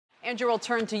Andrew, I'll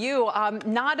turn to you.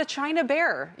 Not a China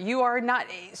bear. You are not.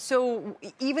 So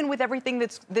even with everything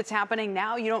that's happening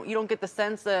now, you don't get the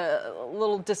sense a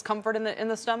little discomfort in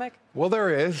the stomach. Well, there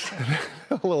is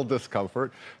a little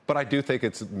discomfort, but I do think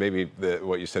it's maybe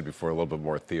what you said before, a little bit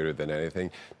more theater than anything.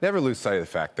 Never lose sight of the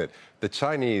fact that the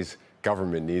Chinese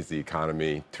government needs the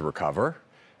economy to recover.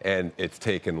 And it's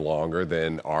taken longer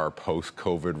than our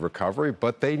post-COVID recovery,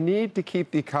 but they need to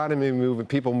keep the economy moving,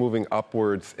 people moving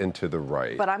upwards and to the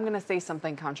right. But I'm going to say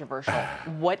something controversial.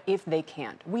 What if they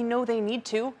can't? We know they need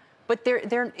to, but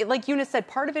they're like Eunice said,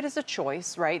 part of it is a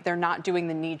choice, right? They're not doing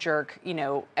the knee-jerk,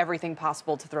 everything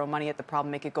possible to throw money at the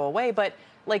problem, make it go away. But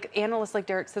like analysts like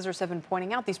Derek Scissors have been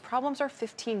pointing out, these problems are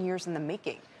 15 years in the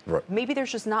making. Right. Maybe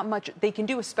there's just not much they can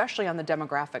do, especially on the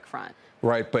demographic front.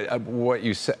 Right, but what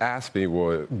you asked me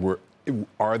was,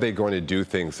 are they going to do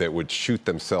things that would shoot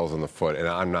themselves in the foot? And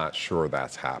I'm not sure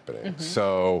that's happening. Mm-hmm.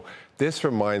 So this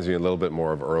reminds me a little bit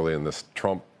more of early in this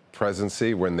Trump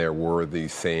presidency when there were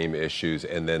these same issues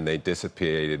and then they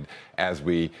dissipated as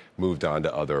we moved on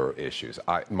to other issues.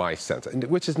 My sense,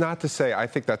 which is not to say I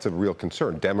think that's a real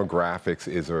concern. Demographics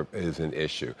is an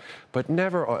issue, but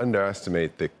never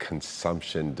underestimate the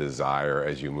consumption desire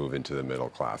as you move into the middle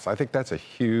class. I think that's a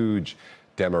huge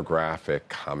demographic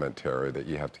commentary that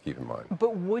you have to keep in mind.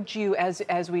 But would you,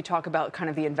 as we talk about kind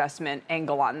of the investment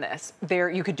angle on this,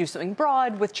 you could do something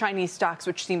broad with Chinese stocks,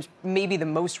 which seems maybe the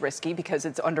most risky because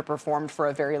it's underperformed for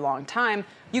a very long time.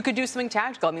 You could do something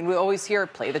tactical. I mean, we always hear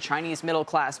play the Chinese middle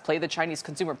class, play the Chinese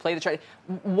consumer, play the Chinese.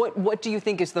 What do you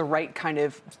think is the right kind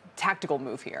of tactical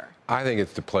move here? I think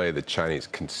it's to play the Chinese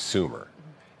consumer.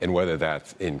 And whether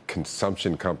that's in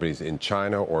consumption companies in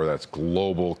China or that's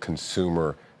global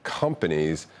consumer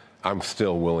companies, I'm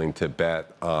still willing to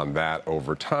bet on that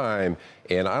over time.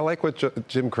 And I like what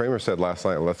Jim Cramer said last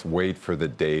night. Let's wait for the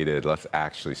data. Let's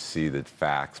actually see the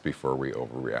facts before we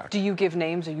overreact. Do you give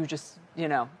names or you just,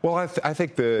 Well, I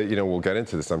think we'll get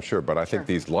into this, I'm sure. But I think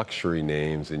these luxury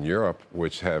names in Europe,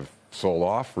 which have sold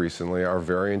off recently, are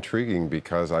very intriguing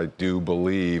because I do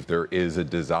believe there is a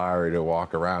desire to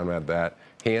walk around with that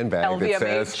handbag LVMH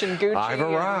that says, and Gucci I've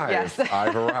arrived. Yes.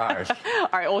 I've arrived. All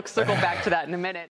right, we'll circle back to that in a minute.